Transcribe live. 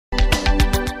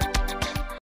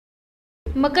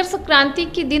मकर संक्रांति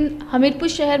के दिन हमीरपुर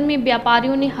शहर में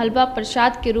व्यापारियों ने हलवा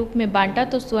प्रसाद के रूप में बांटा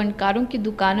तो स्वर्णकारों की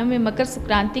दुकानों में मकर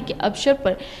संक्रांति के अवसर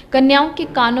पर कन्याओं के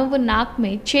कानों व नाक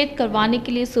में छेद करवाने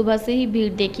के लिए सुबह से ही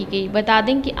भीड़ देखी गई। बता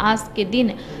दें कि आज के दिन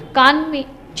कान में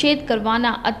छेद करवाना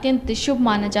अत्यंत शुभ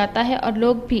माना जाता है और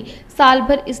लोग भी साल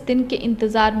भर इस दिन के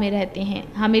इंतजार में रहते हैं।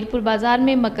 हमीरपुर बाजार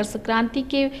में मकर संक्रांति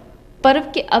के पर्व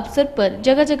के अवसर पर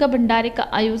जगह जगह भंडारे का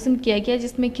आयोजन किया गया,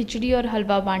 जिसमें खिचड़ी और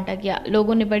हलवा बांटा गया।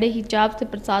 लोगों ने बड़े ही चाव से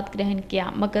प्रसाद ग्रहण किया।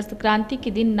 मकर संक्रांति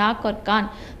के दिन नाक और कान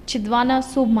छिदवाना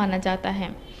शुभ माना जाता है।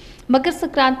 मकर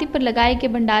संक्रांति पर लगाए गए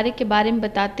भंडारे के बारे में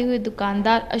बताते हुए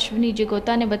दुकानदार अश्विनी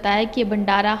जिगोता ने बताया कि यह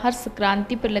भंडारा हर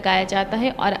संक्रांति पर लगाया जाता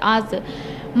है और आज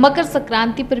मकर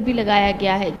संक्रांति पर भी लगाया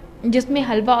गया है, जिसमें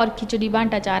हलवा और खिचड़ी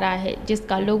बांटा जा रहा है,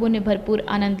 जिसका लोगों ने भरपूर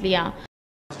आनंद लिया।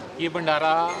 ये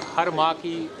भंडारा हर माह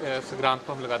की संक्रांति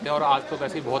को हम लगाते हैं और आज तो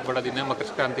वैसे ही बहुत बड़ा दिन है, मकर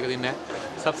संक्रांति का दिन है।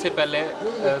 सबसे पहले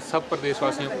सब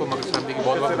प्रदेशवासियों को मकर संक्रांति की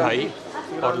बहुत बहुत बधाई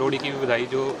और लोहड़ी की भी बधाई,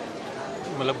 जो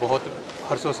मतलब बहुत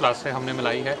हर्षोल्लास से हमने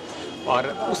मिलाई है। और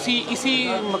इसी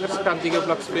मकर संक्रांति के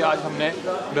उपलक्ष्य पे आज हमने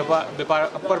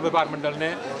अपर व्यापार मंडल ने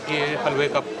ये हलवे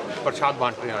का प्रसाद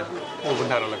बांट रहे हैं, आज वो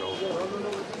भंडारा लगा हुआ।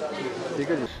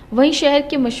 वहीं शहर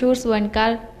के मशहूर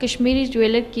स्वर्णकार कश्मीरी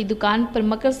ज्वेलर की दुकान पर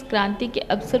मकर संक्रांति के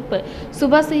अवसर पर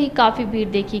सुबह से ही काफी भीड़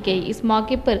देखी गई। इस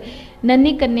मौके पर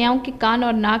नन्ही कन्याओं के कान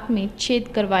और नाक में छेद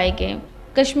करवाए गए।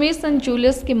 कश्मीर सन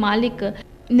ज्वेलर्स के मालिक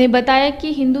ने बताया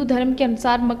कि हिंदू धर्म के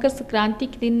अनुसार मकर संक्रांति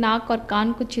के दिन नाक और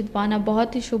कान को छिदवाना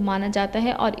बहुत ही शुभ माना जाता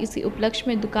है और इसी उपलक्ष्य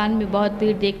में दुकान में बहुत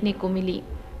भीड़ देखने को मिली।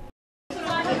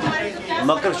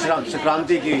 मकर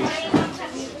संक्रांति की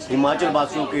हिमाचल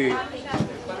वासियों की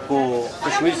को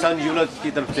कश्मीर सन ज्वेलर्स की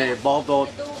तरफ से बहुत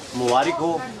बहुत मुबारक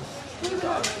हो।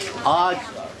 आज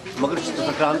मकर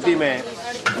संक्रांति में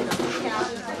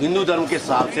हिंदू धर्म के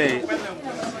हिसाब से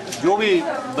जो भी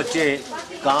बच्चे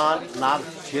कान नाक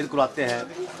छेद करवाते हैं,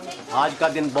 आज का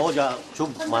दिन बहुत ज़्यादा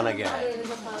शुभ माना गया है।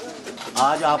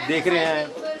 आज आप देख रहे हैं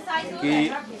कि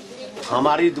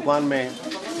हमारी दुकान में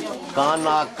कान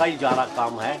नाक का ही ज़्यादा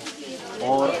काम है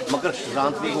और मकर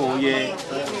संक्रांति को ये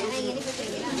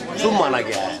शुभ माना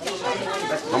गया है।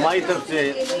 हमारी तरफ से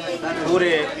पूरे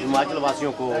हिमाचल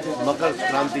वासियों को मकर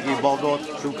संक्रांति की बहुत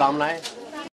बहुत शुभकामनाएं।